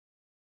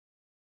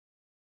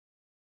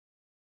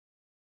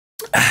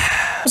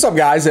What's up,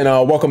 guys, and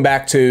welcome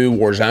back to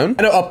Warzone.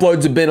 I know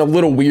uploads have been a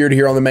little weird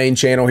here on the main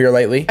channel here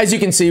lately. As you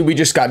can see, we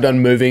just got done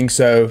moving,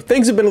 so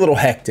things have been a little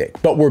hectic,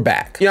 but we're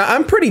back. You know,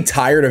 I'm pretty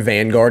tired of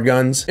Vanguard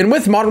guns, and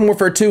with Modern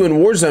Warfare 2 and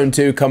Warzone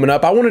 2 coming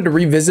up, I wanted to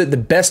revisit the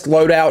best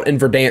loadout in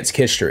Verdansk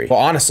history. Well,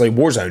 honestly,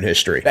 Warzone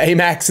history. The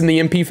Amax and the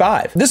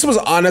MP5. This was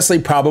honestly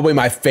probably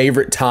my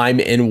favorite time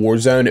in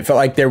Warzone. It felt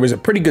like there was a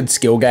pretty good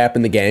skill gap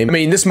in the game. I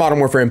mean, this Modern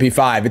Warfare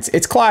MP5,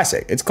 it's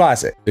classic. It's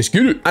classic. Let's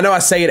get it. I know I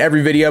say it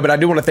every video, but I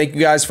do want to thank you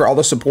guys for all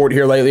the support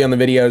here lately on the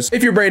videos.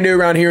 If you're brand new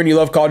around here and you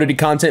love Call of Duty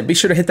content, be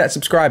sure to hit that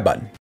subscribe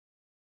button.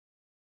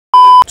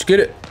 Let's get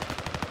it.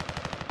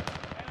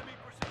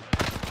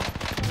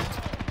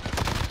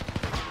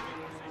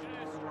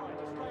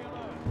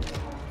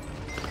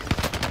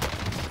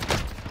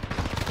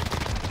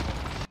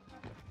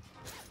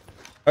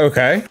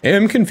 Okay,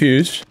 am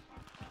confused.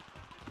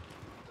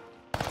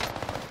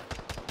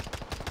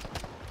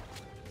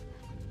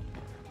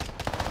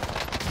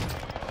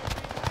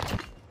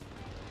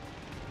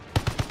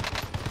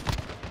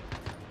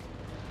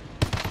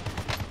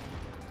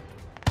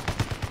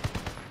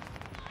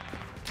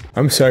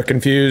 I'm so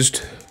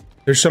confused.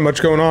 There's so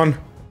much going on.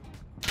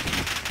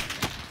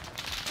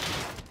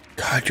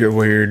 God, you're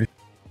weird.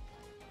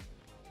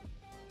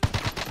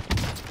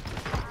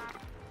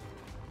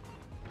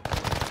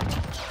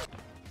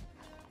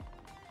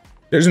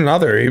 There's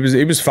another. He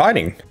was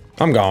fighting.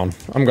 I'm gone.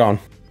 I'm gone.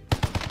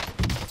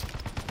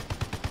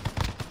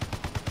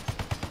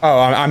 Oh,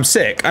 I'm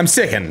sick. I'm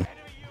sickened.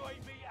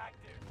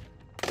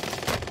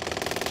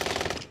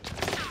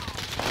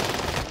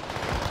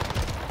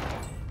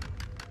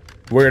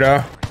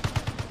 Weirdo.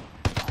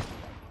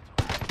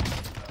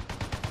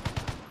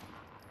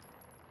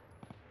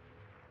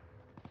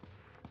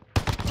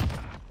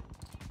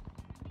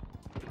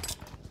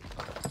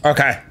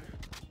 Okay.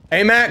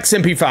 Amax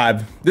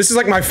MP5. This is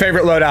like my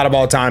favorite loadout of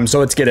all time, so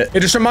let's get it.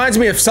 It just reminds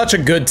me of such a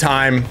good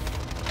time.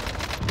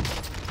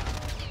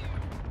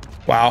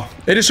 Wow.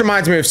 It just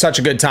reminds me of such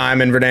a good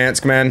time in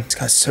Verdansk, man. This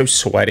guy's so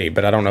sweaty,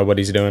 but I don't know what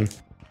he's doing.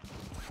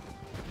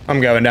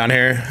 I'm going down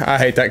here. I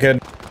hate that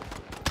kid.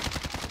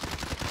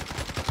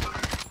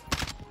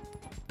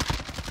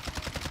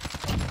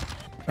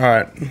 All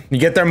right, you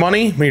get their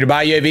money. We need to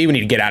buy UAV. We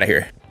need to get out of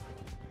here.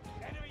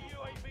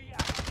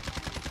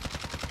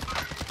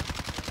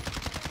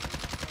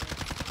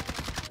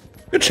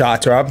 Good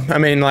shots, Rob. I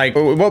mean, like,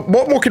 what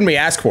more can we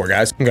ask for,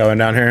 guys? I'm going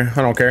down here.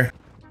 I don't care.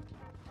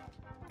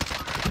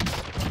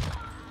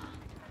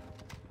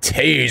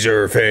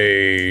 Taser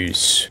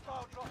face.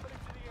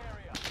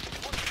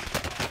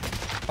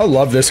 I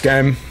love this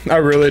game. I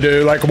really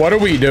do. Like, what are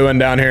we doing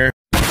down here?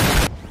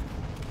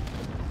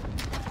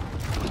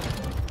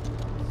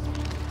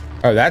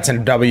 Oh, that's a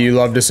W you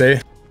love to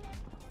see.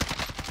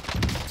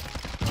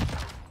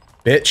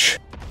 Bitch.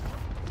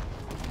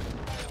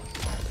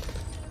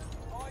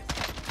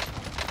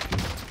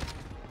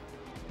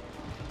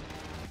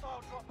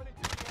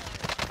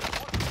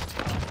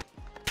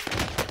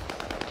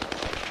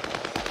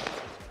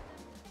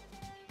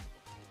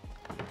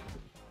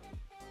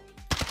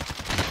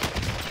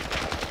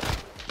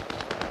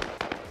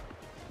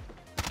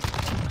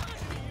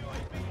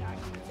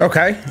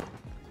 Okay.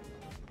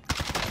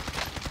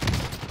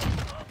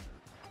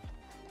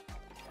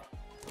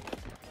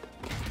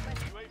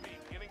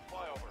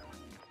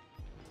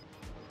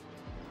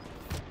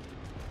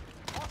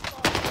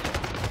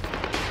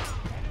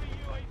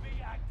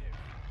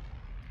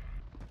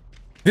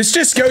 This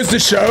just goes to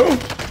show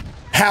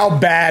how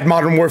bad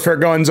Modern Warfare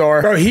guns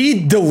are. Bro,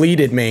 he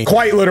deleted me.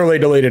 Quite literally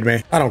deleted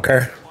me. I don't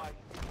care.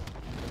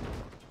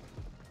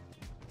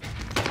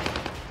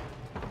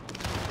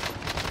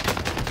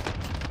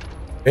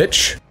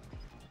 Bitch.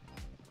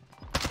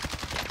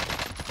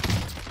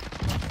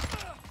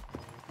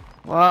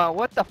 Wow,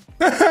 what the?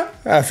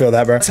 I feel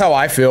that, bro. That's how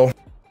I feel.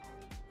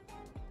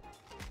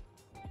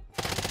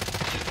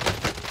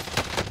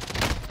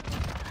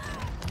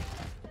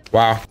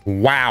 Wow.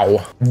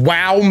 Wow.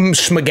 Wow,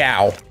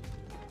 schmagow.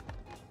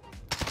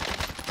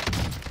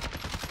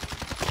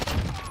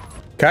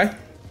 Okay.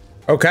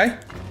 Okay.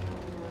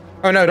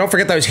 Oh no, don't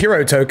forget those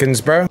hero tokens,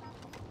 bro.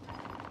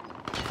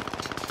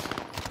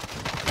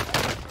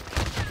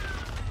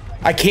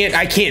 I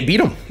can't beat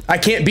them. I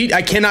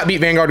cannot beat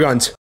Vanguard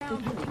guns.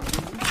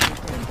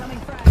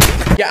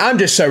 Yeah, I'm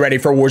just so ready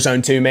for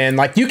Warzone 2, man.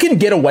 Like, you can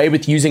get away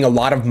with using a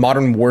lot of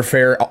Modern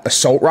Warfare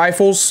assault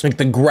rifles, like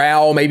the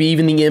Growl, maybe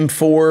even the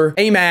M4,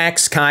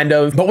 Amax, kind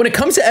of. But when it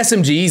comes to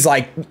SMGs,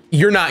 like,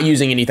 you're not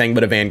using anything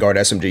but a Vanguard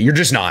SMG. You're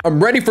just not.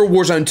 I'm ready for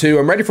Warzone 2.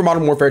 I'm ready for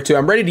Modern Warfare 2.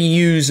 I'm ready to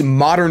use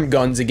modern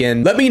guns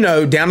again. Let me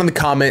know down in the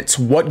comments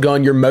what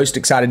gun you're most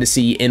excited to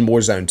see in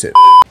Warzone 2.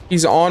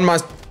 He's on my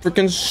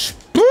freaking spoon.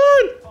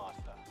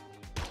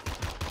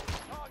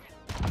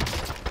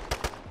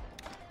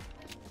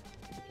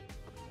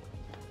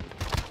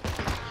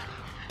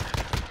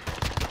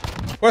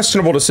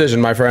 Questionable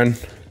decision, my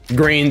friend.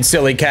 Green,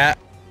 silly cat.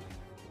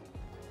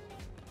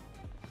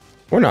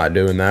 We're not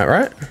doing that,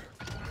 right?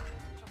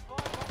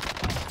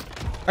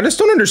 I just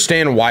don't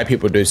understand why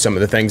people do some of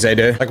the things they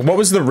do. Like, what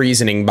was the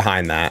reasoning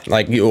behind that?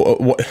 Like,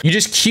 you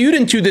just queued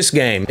into this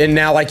game, and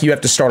now, like, you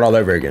have to start all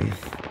over again.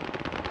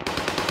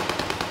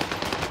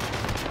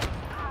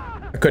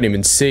 I couldn't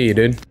even see,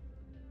 dude.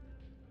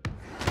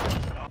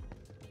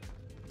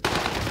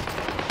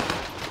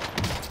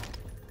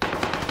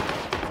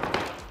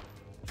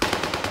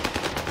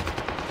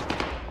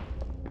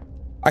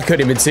 I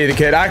couldn't even see the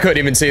kid. I couldn't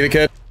even see the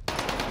kid.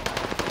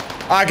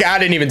 I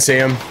didn't even see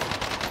him.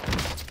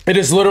 It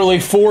is literally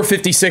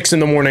 4:56 in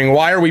the morning.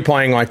 Why are we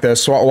playing like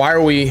this? Why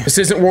are we? This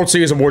isn't World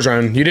Series of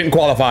Warzone. You didn't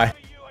qualify.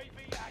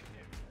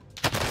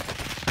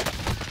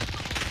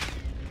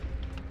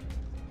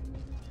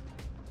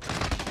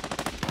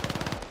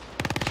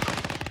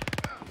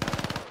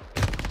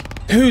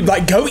 Dude,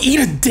 like, go eat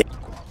a dick.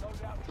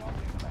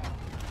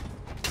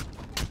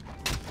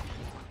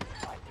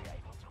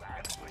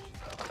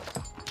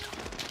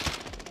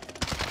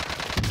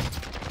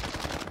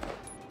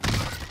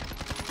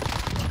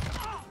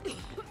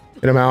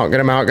 Get him out, get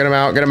him out, get him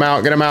out, get him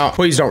out, get him out.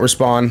 Please don't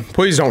respawn.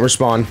 Please don't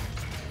respawn.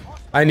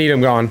 I need him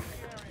gone.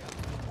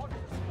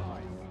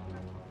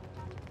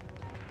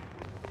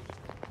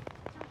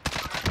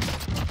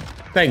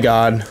 Thank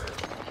God.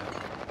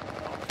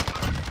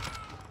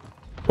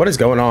 What is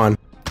going on?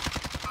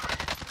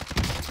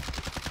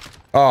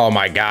 Oh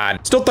my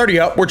God. Still 30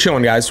 up. We're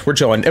chilling, guys. We're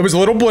chilling. It was a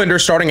little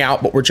blender starting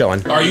out, but we're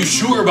chilling. Are you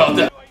sure about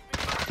that?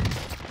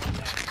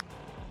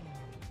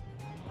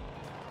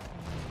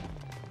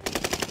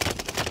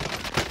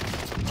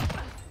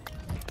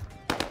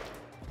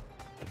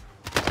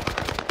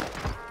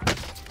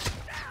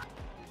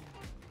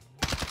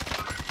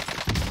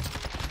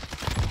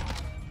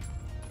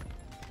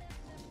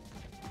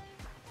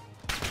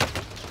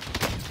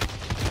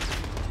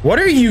 What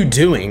are you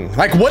doing?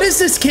 Like, what is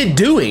this kid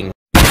doing?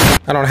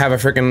 I don't have a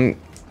freaking...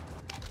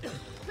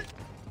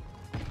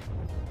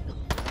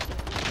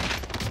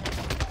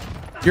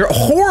 You're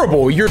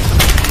horrible. You're...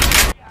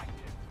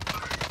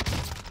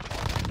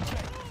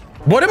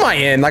 What am I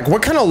in? Like,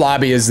 what kind of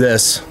lobby is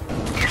this?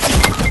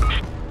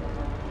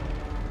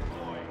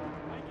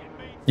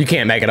 You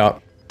can't make it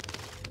up.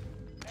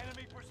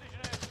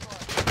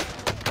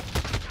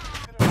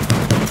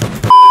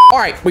 All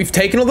right, we've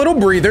taken a little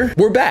breather.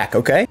 We're back,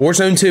 okay?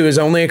 Warzone 2 is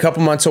only a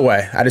couple months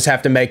away. I just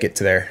have to make it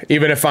to there.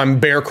 Even if I'm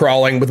bear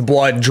crawling with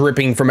blood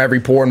dripping from every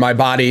pore in my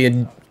body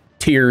and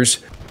tears.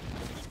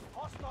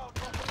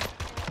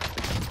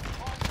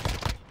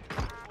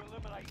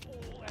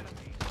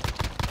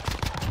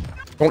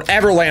 Don't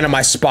ever land on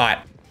my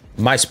spot.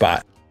 My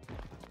spot.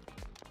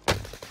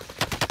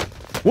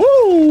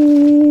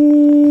 Woo!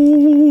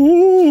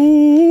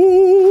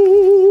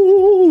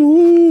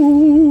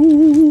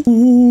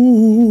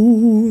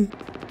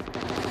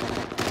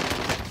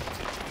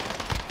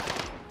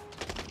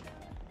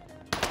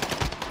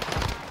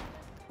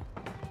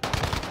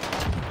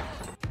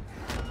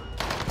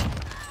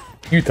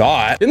 You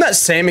thought. Didn't that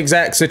same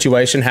exact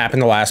situation happen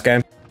the last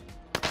game?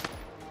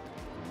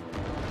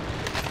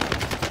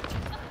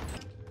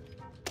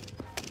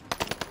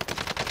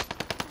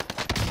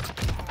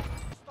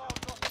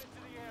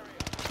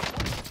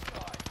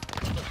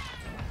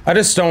 I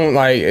just don't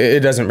like,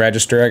 it doesn't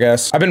register, I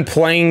guess. I've been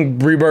playing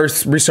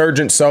Rebirth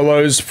Resurgent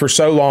solos for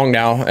so long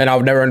now, and I'll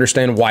never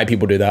understand why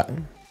people do that.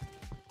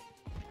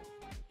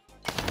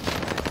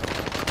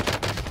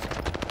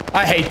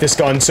 I hate this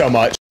gun so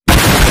much.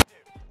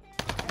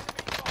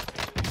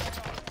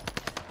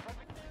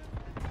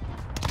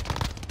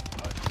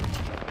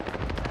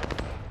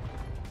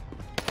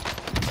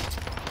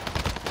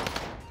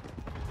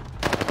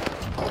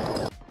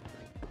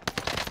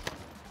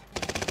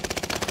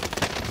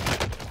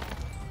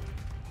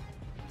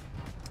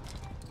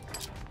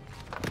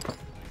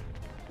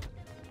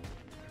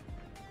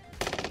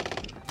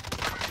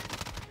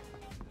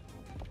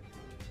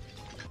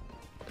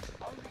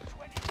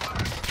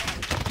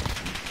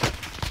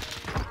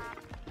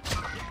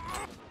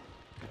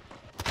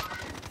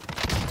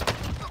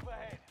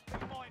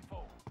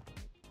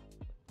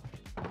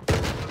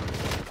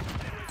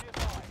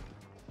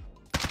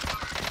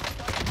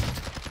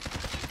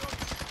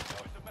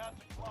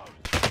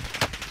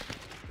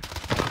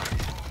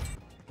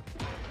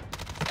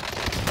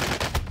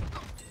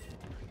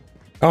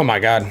 Oh my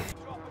God.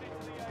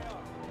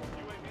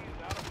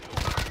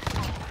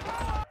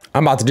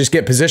 I'm about to just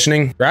get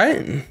positioning,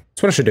 right?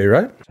 That's what I should do,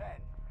 right?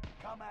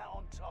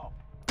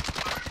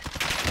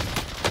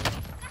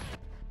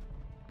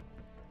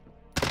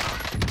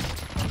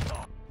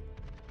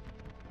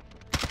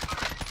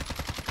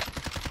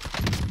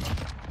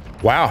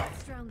 Wow.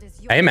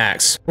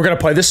 Amax. We're gonna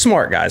play this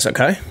smart, guys,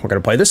 okay? We're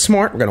gonna play this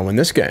smart. We're gonna win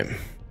this game.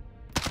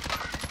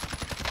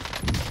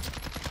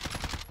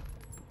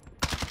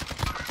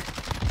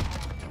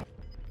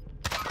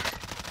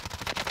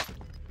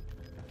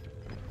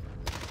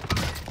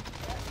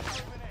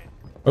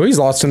 Oh, he's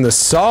lost in the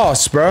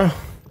sauce, bro.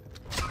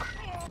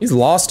 He's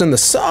lost in the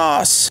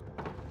sauce.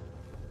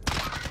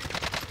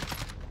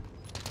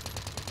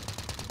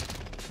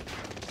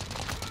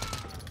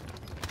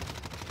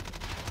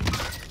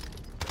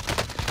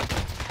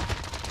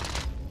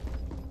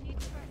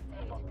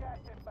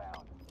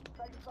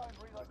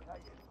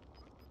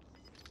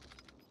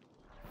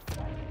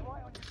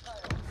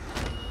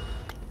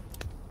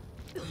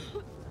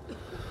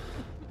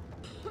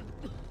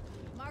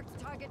 Marked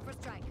target for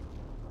strike.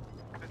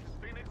 This is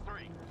Phoenix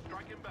 3.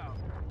 Strike inbound.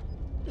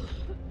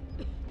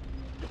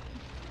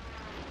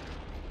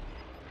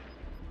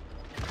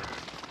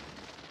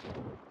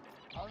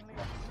 Only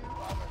a few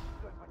others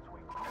stood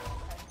between you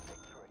and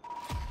victory.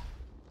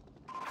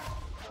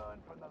 Learn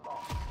from the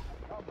loss.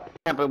 Come back.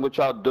 Camping, what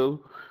y'all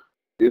do?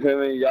 You feel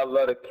me? Y'all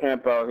love to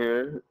camp out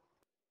here.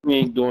 We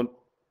ain't doing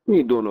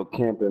no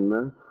camping,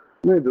 man.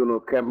 We ain't doing no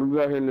camping. We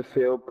out here in the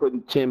field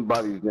putting 10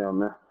 bodies down,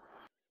 man.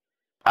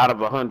 Out of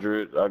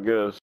 100, I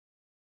guess.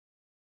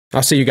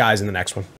 I'll see you guys in the next one.